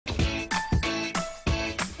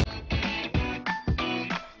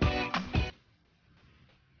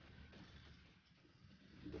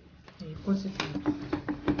cut it out.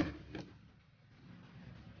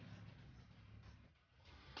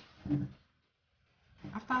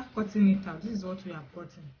 After cutting it out, this is what we have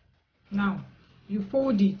gotten. Now you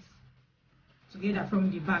fold it together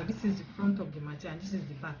from the back. This is the front of the material and this is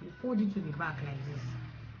the back. You fold it to the back like this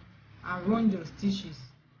and run your stitches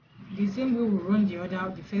the same way we run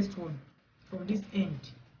the first one. From this end,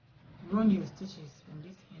 run your stitches from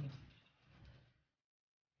this end.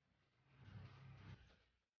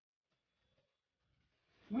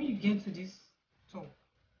 When you get to this top,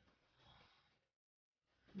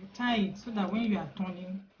 you tie it so that when you are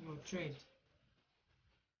turning your thread,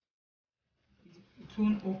 it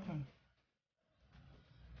won't open.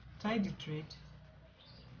 Tie the thread,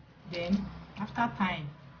 then after tying,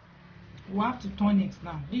 we have to turn it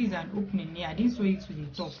now. This is an opening here. I didn't sew it to the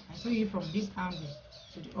top. I sew it from this angle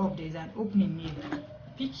to the up. There is an opening here.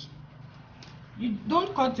 Pick. You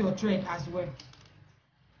don't cut your thread as well.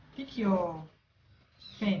 Pick your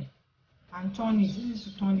pen and turn it. This is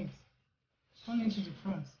to turn it. Turn it to the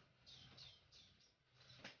front.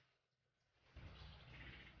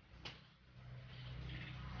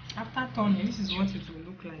 After turning, this is what it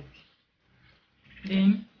will look like.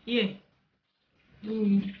 Then here,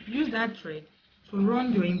 you use that thread to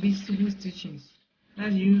run your invisible stitches.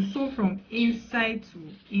 That you sew from inside to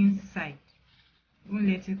inside. Don't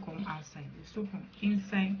let it come outside. You sew from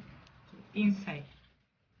inside to inside.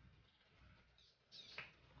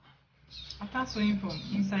 After sewing from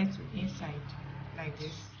inside to inside like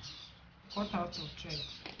this, cut out your thread.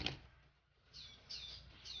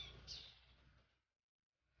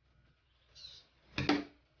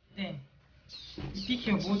 Then you pick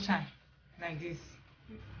your bow tie like this.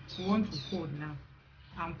 You want to fold now,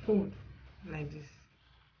 and fold like this.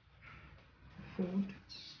 Fold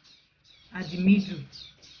at the middle.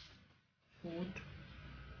 Fold,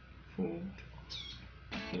 fold,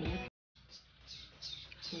 fold,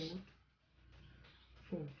 fold,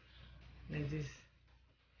 fold like this.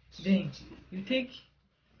 Then you take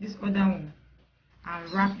this other one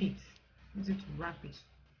and wrap it. Use it to wrap it.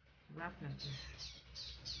 Wrap like this.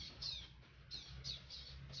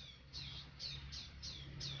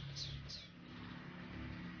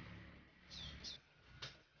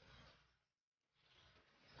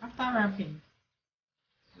 After wrapping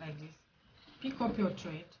like this, pick up your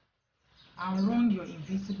thread and run your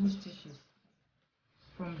invisible stitches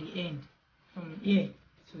from the end, from here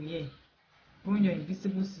to here. Run your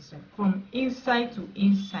invisible stitches from inside to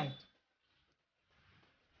inside.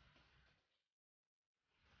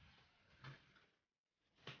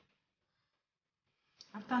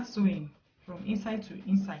 After sewing from inside to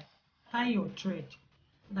inside, tie your thread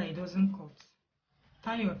so that it doesn't cut.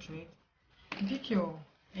 Tie your thread, pick your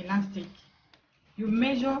elastic. You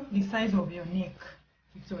measure the size of your neck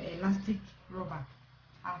with your elastic rubber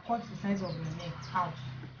and cut the size of your neck out.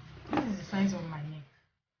 This is the size of my neck.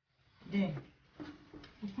 Then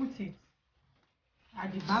you put it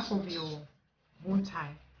at the back of your bow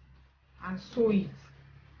tie and sew it.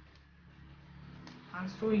 And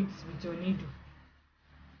sew it with your needle.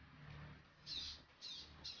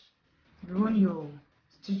 Run your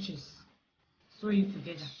stitches. Sew it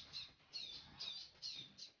together.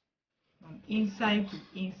 From inside to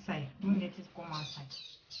inside. Don't let it come outside.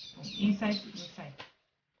 From inside to inside.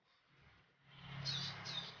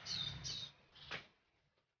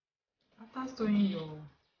 After sewing your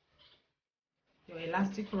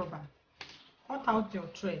elastic rubber, cut out your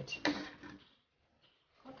thread.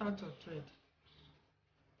 Cut out your thread.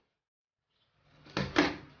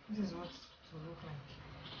 This is what it will look like.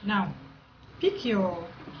 Now, pick your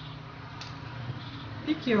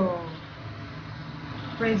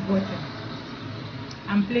press button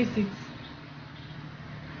and place it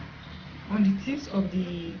on the tips of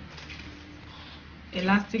the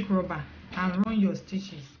elastic rubber and run your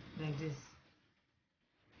stitches like this.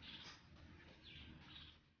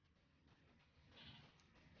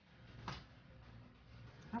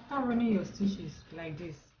 After running your stitches like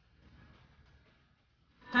this,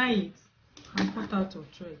 tie it and cut out your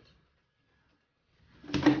thread.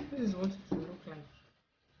 This is what it will look like.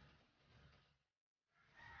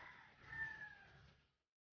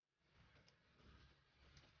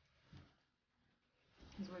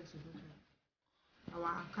 This is what it will look like.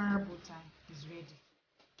 Our Ankara bow tie is ready.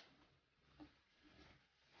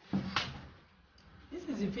 This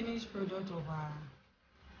is the finished product of our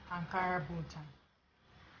Ankara bow tie.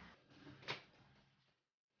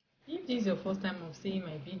 If this is your first time of seeing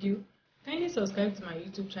my video, kindly subscribe to my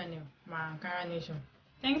YouTube channel, my Ankara Nation.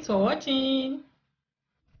 Thanks for watching.